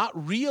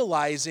 not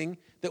realizing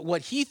that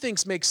what he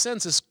thinks makes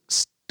sense is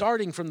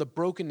starting from the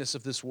brokenness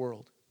of this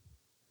world.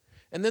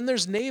 And then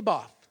there's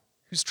Naboth,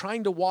 who's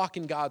trying to walk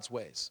in God's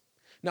ways.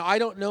 Now, I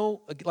don't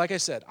know, like I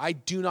said, I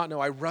do not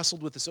know. I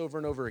wrestled with this over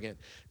and over again.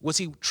 Was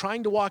he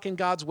trying to walk in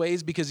God's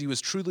ways because he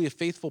was truly a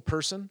faithful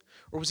person?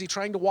 Or was he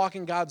trying to walk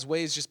in God's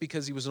ways just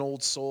because he was an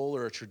old soul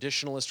or a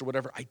traditionalist or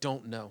whatever? I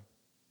don't know.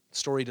 The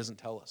story doesn't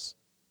tell us.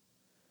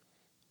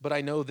 But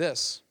I know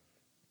this,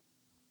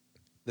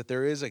 that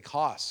there is a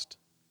cost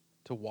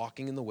to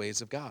walking in the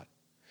ways of God.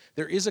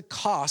 There is a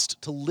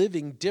cost to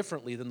living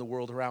differently than the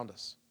world around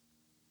us.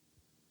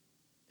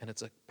 And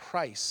it's a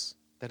price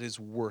that is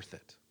worth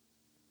it.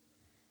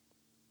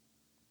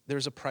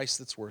 There's a price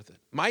that's worth it.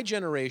 My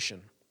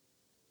generation,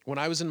 when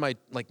I was in my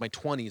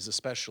 20s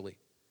especially,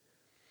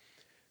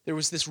 there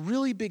was this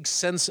really big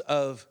sense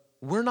of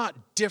we're not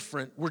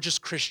different, we're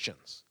just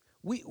Christians.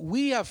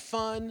 We have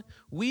fun,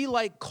 we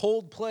like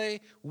Coldplay,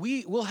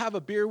 we'll have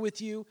a beer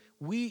with you,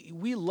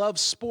 we love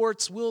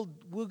sports, we'll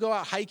go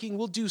out hiking,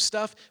 we'll do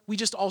stuff. We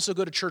just also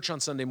go to church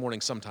on Sunday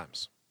morning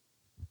sometimes.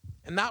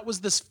 And that was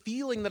this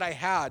feeling that I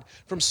had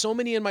from so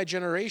many in my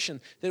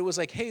generation that it was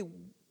like, hey,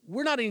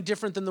 we're not any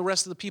different than the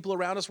rest of the people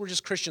around us. We're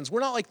just Christians.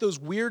 We're not like those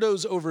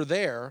weirdos over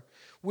there.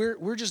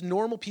 We're just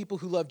normal people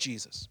who love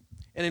Jesus.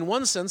 And in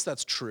one sense,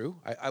 that's true.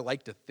 I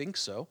like to think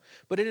so.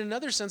 But in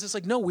another sense, it's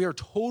like, no, we are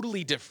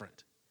totally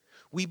different.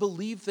 We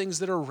believe things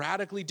that are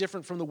radically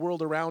different from the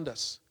world around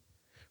us,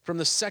 from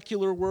the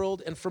secular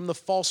world and from the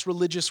false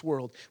religious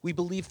world. We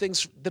believe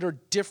things that are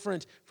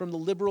different from the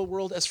liberal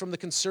world as from the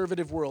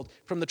conservative world,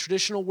 from the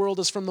traditional world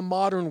as from the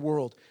modern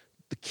world.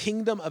 The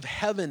kingdom of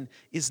heaven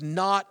is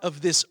not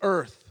of this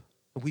earth.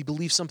 We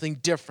believe something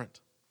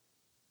different.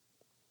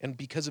 And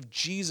because of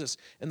Jesus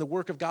and the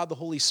work of God, the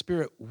Holy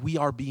Spirit, we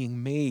are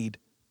being made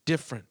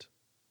different.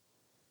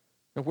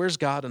 Now, where's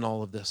God in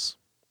all of this?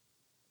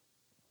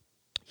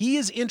 He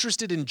is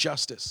interested in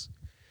justice.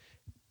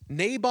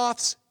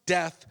 Naboth's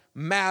death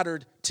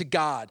mattered to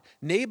God.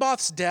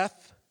 Naboth's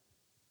death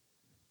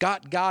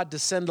got God to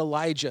send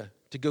Elijah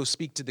to go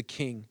speak to the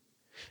king.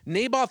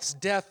 Naboth's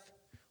death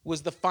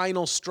was the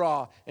final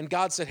straw, and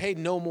God said, hey,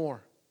 no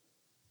more.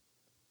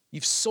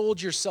 You've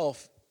sold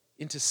yourself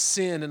into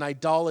sin and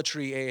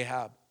idolatry,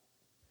 Ahab.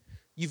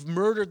 You've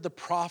murdered the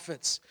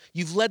prophets.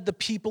 You've led the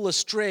people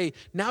astray.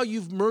 Now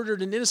you've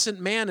murdered an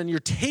innocent man, and you're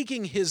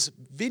taking his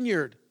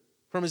vineyard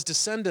from his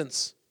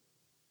descendants.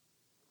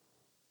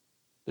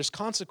 There's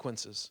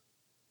consequences.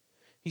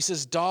 He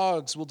says,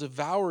 dogs will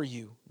devour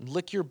you and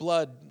lick your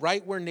blood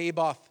right where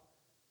Naboth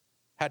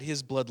had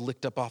his blood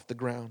licked up off the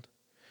ground.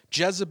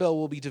 Jezebel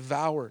will be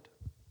devoured.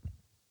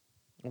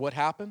 What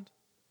happened?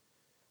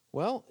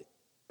 Well,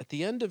 at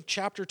the end of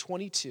chapter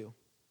 22,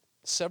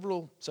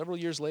 several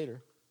years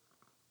later,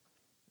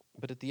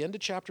 but at the end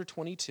of chapter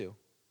 22,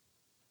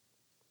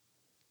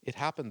 it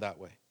happened that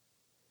way.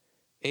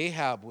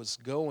 Ahab was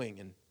going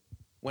and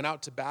went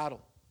out to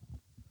battle,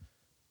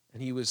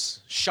 and he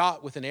was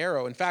shot with an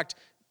arrow. In fact,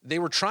 they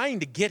were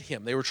trying to get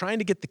him. They were trying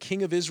to get the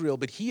king of Israel,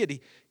 but he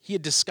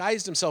had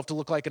disguised himself to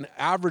look like an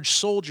average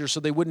soldier so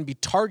they wouldn't be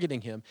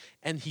targeting him,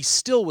 and he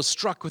still was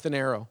struck with an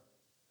arrow,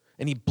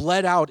 and he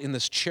bled out in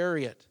this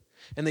chariot,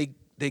 and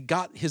they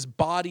got his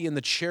body in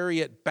the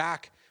chariot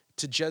back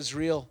to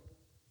Jezreel,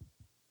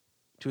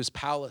 to his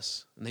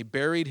palace, and they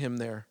buried him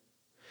there.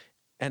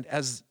 And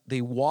as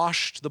they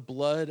washed the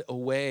blood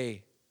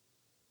away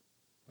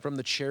from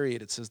the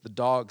chariot, it says the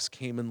dogs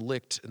came and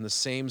licked in the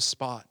same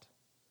spot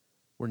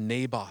where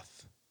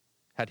Naboth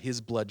had his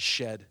blood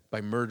shed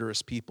by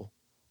murderous people.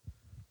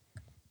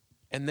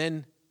 And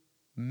then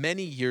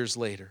many years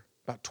later,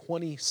 about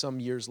 20-some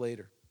years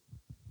later,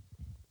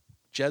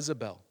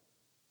 Jezebel,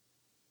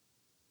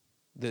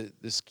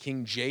 this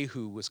King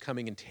Jehu, was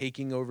coming and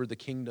taking over the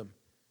kingdom.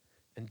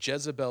 And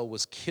Jezebel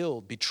was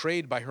killed,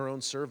 betrayed by her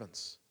own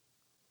servants.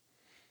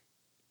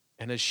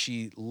 And as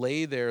she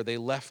lay there, they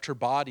left her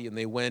body and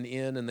they went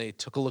in and they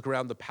took a look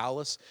around the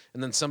palace.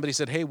 And then somebody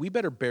said, hey, we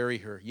better bury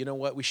her. You know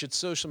what? We should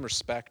show some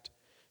respect,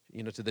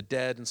 to the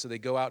dead. And so they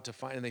go out to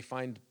find, and they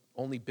find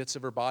only bits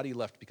of her body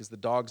left because the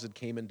dogs had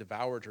came and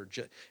devoured her.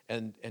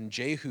 And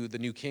Jehu, the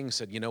new king,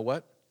 said, you know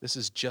what? This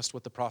is just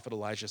what the prophet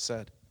Elijah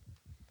said.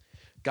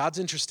 God's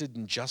interested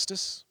in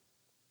justice.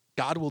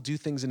 God will do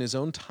things in his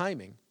own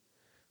timing,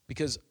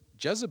 because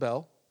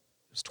Jezebel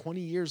was 20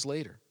 years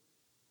later.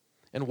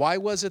 And why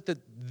was it that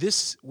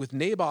this with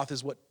Naboth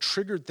is what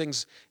triggered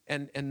things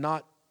and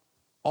not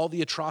all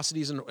the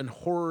atrocities and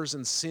horrors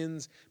and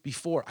sins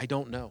before? I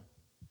don't know.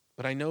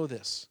 But I know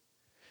this.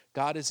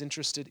 God is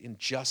interested in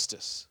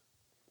justice,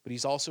 but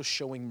he's also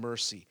showing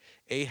mercy.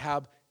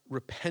 Ahab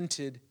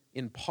repented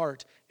in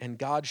part, and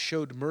God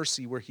showed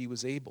mercy where he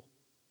was able.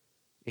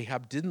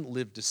 Ahab didn't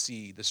live to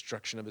see the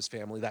destruction of his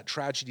family. That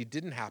tragedy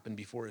didn't happen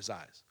before his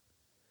eyes.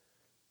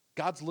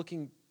 God's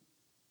looking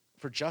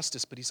for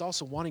justice, but he's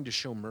also wanting to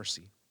show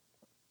mercy.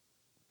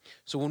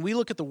 So when we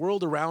look at the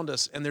world around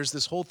us and there's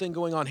this whole thing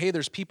going on, hey,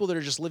 there's people that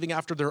are just living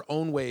after their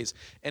own ways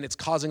and it's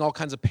causing all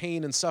kinds of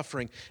pain and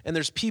suffering. And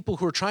there's people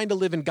who are trying to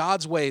live in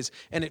God's ways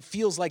and it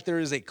feels like there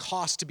is a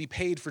cost to be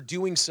paid for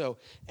doing so.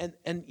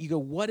 And you go,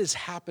 what is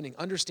happening?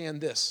 Understand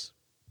this.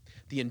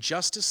 The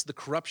injustice, the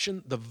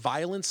corruption, the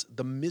violence,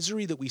 the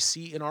misery that we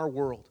see in our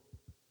world,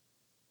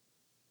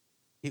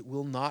 it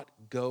will not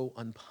go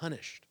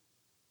unpunished.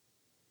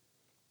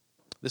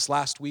 This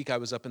last week, I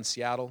was up in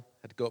Seattle,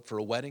 had to go up for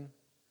a wedding,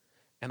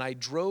 and I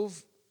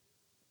drove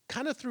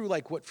kind of through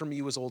like what for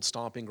me was old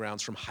stomping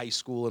grounds from high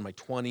school in my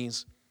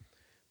 20s,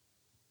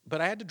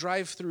 but I had to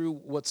drive through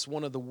what's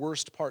one of the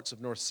worst parts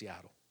of North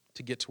Seattle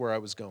to get to where I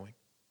was going.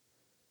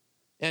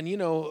 And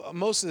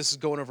most of this is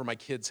going over my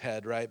kid's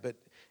head, right? But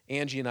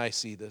Angie and I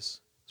see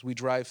this as we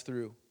drive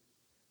through,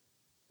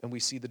 and we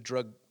see the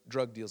drug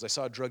deals. I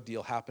saw a drug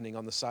deal happening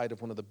on the side of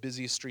one of the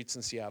busiest streets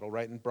in Seattle,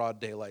 right in broad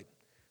daylight.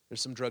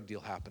 There's some drug deal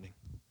happening.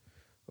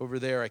 Over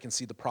there, I can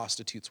see the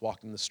prostitutes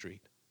walking the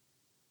street.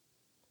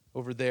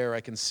 Over there,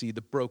 I can see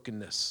the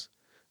brokenness.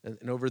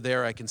 And over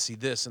there, I can see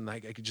this, and I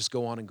could just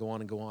go on and go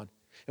on and go on.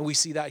 And we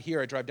see that here.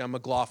 I drive down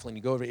McLaughlin.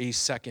 You go over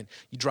 82nd.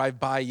 You drive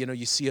by,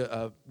 you see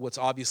what's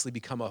obviously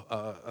become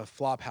a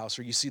flop house,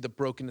 or you see the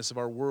brokenness of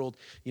our world.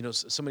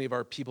 So many of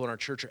our people in our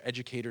church are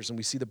educators, and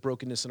we see the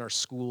brokenness in our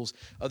schools.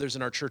 Others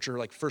in our church are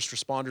like first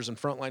responders and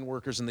frontline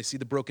workers, and they see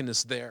the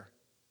brokenness there.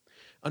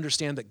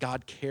 Understand that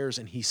God cares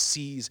and he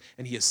sees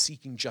and he is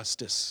seeking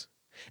justice.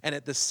 And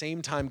at the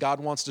same time, God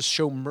wants to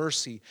show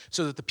mercy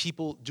so that the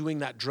people doing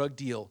that drug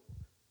deal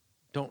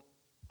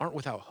aren't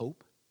without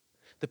hope.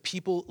 The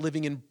people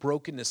living in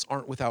brokenness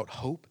aren't without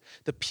hope.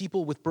 The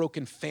people with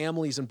broken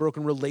families and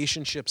broken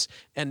relationships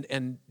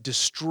and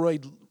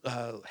destroyed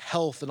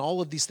health and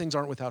all of these things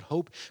aren't without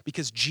hope,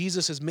 because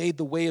Jesus has made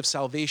the way of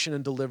salvation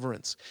and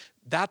deliverance.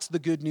 That's the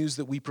good news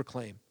that we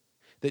proclaim,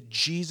 that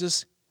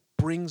Jesus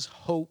brings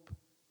hope,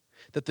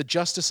 that the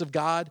justice of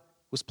God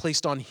was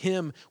placed on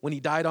him when he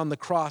died on the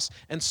cross,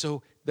 and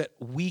so that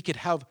we could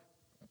have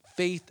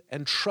faith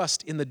and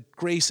trust in the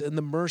grace and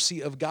the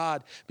mercy of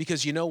God.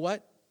 Because you know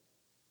what?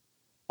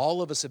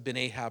 All of us have been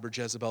Ahab or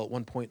Jezebel at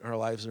one point in our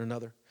lives or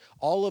another.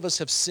 All of us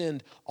have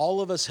sinned.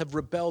 All of us have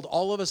rebelled.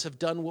 All of us have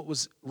done what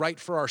was right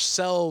for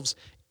ourselves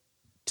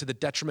to the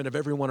detriment of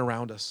everyone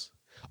around us.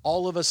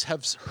 All of us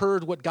have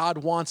heard what God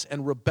wants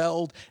and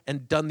rebelled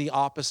and done the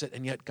opposite,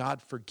 and yet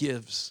God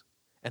forgives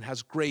and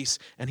has grace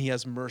and he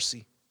has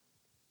mercy.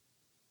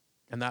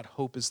 And that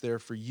hope is there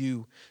for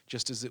you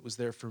just as it was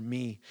there for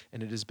me,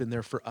 and it has been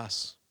there for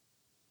us.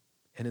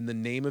 And in the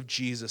name of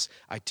Jesus,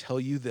 I tell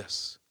you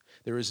this: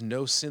 there is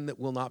no sin that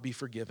will not be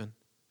forgiven,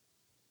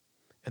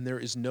 and there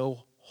is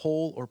no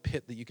hole or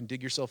pit that you can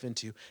dig yourself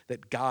into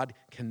that God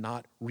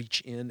cannot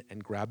reach in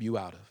and grab you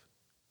out of.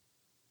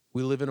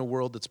 We live in a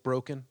world that's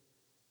broken.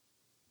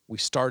 We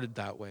started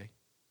that way.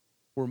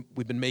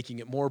 We've been making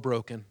it more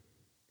broken.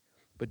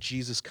 But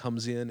Jesus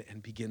comes in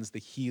and begins the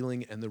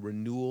healing and the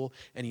renewal,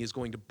 and he is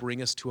going to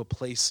bring us to a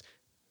place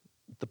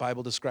the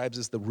Bible describes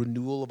as the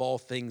renewal of all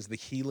things, the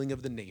healing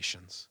of the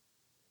nations.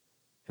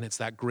 And it's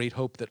that great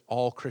hope that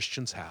all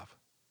Christians have.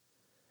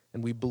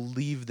 And we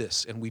believe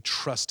this, and we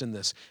trust in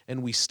this,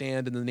 and we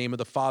stand in the name of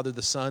the Father,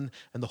 the Son,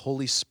 and the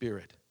Holy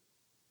Spirit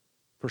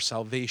for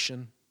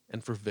salvation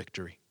and for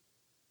victory.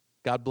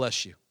 God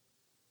bless you.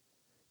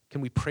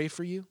 Can we pray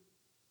for you?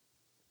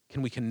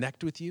 Can we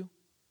connect with you?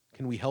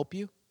 Can we help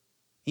you?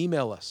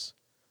 Email us,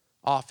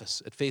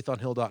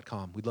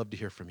 office@faithonhill.com. We'd love to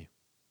hear from you.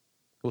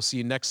 We'll see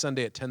you next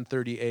Sunday at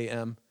 10:30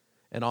 a.m.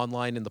 and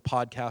online in the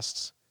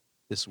podcasts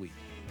this week.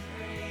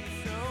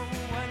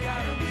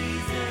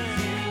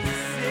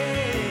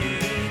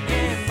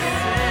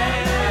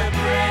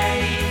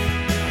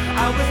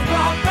 I was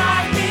brought back.